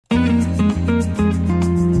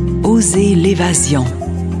Osez l'évasion.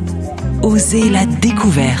 Osez la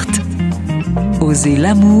découverte. Osez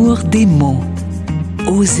l'amour des mots.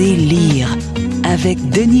 Osez lire. Avec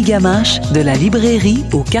Denis Gamache de la librairie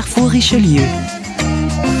au Carrefour Richelieu.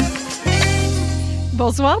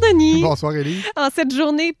 Bonsoir Denis. Bonsoir Élie. En cette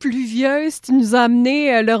journée pluvieuse, tu nous as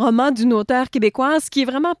amené le roman d'une auteure québécoise qui est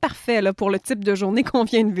vraiment parfait là, pour le type de journée qu'on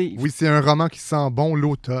vient de vivre. Oui, c'est un roman qui sent bon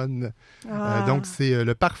l'automne. Ah. Donc c'est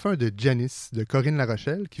Le parfum de Janis de Corinne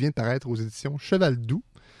Larochelle qui vient de paraître aux éditions Cheval Doux.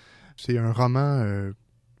 C'est un roman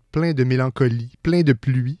plein de mélancolie, plein de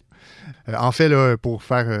pluie. En fait, là, pour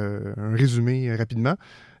faire un résumé rapidement,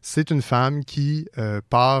 c'est une femme qui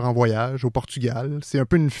part en voyage au Portugal. C'est un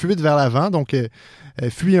peu une fuite vers l'avant, donc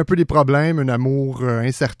elle fuit un peu des problèmes, un amour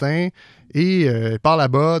incertain, et elle part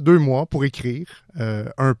là-bas 2 mois pour écrire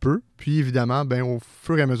un peu. Puis évidemment, au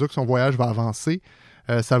fur et à mesure que son voyage va avancer,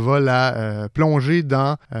 ça va la plonger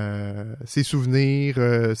dans ses souvenirs,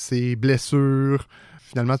 ses blessures,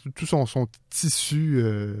 finalement tout son tissu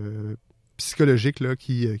psychologique là,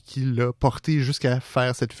 qui l'a porté jusqu'à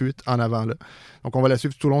faire cette fuite en avant là. Donc on va la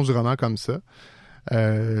suivre tout au long du roman comme ça.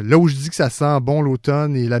 Là où je dis que ça sent bon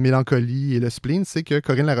l'automne et la mélancolie et le spleen, c'est que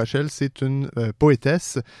Corinne Larochelle, c'est une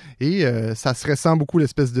poétesse et ça se ressent beaucoup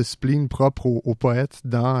l'espèce de spleen propre aux poètes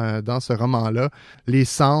dans ce roman-là. Les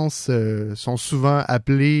sens sont souvent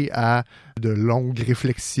appelés à de longues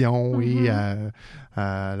réflexions et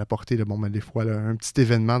à la portée de, des fois, là, un petit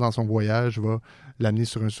événement dans son voyage va l'amener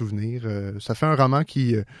sur un souvenir. Ça fait un roman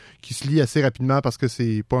qui se lit assez rapidement parce que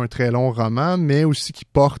c'est pas un très long roman, mais aussi qui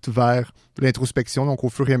porte vers l'introspection. Donc, au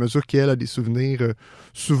fur et à mesure qu'elle a des souvenirs,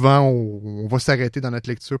 souvent, on va s'arrêter dans notre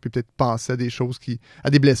lecture puis peut-être penser à des choses à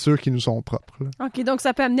des blessures qui nous sont propres. Là. OK, donc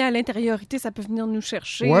ça peut amener à l'intériorité, ça peut venir nous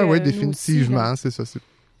chercher. Oui, définitivement, c'est ça. C'est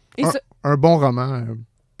un bon roman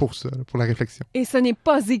pour ça, pour la réflexion. Et ce n'est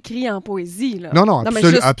pas écrit en poésie, là. Non,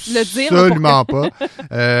 absolument pas.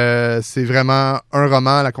 C'est vraiment un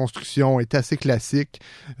roman, la construction est assez classique.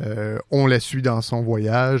 On la suit dans son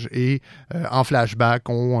voyage et en flashback,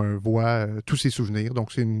 on voit tous ses souvenirs.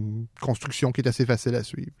 Donc, c'est une construction qui est assez facile à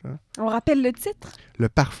suivre. Hein. On rappelle le titre? Le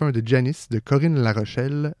parfum de Janis de Corinne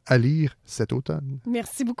Larochelle, à lire cet automne.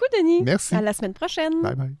 Merci beaucoup, Denis. Merci. À la semaine prochaine.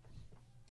 Bye bye.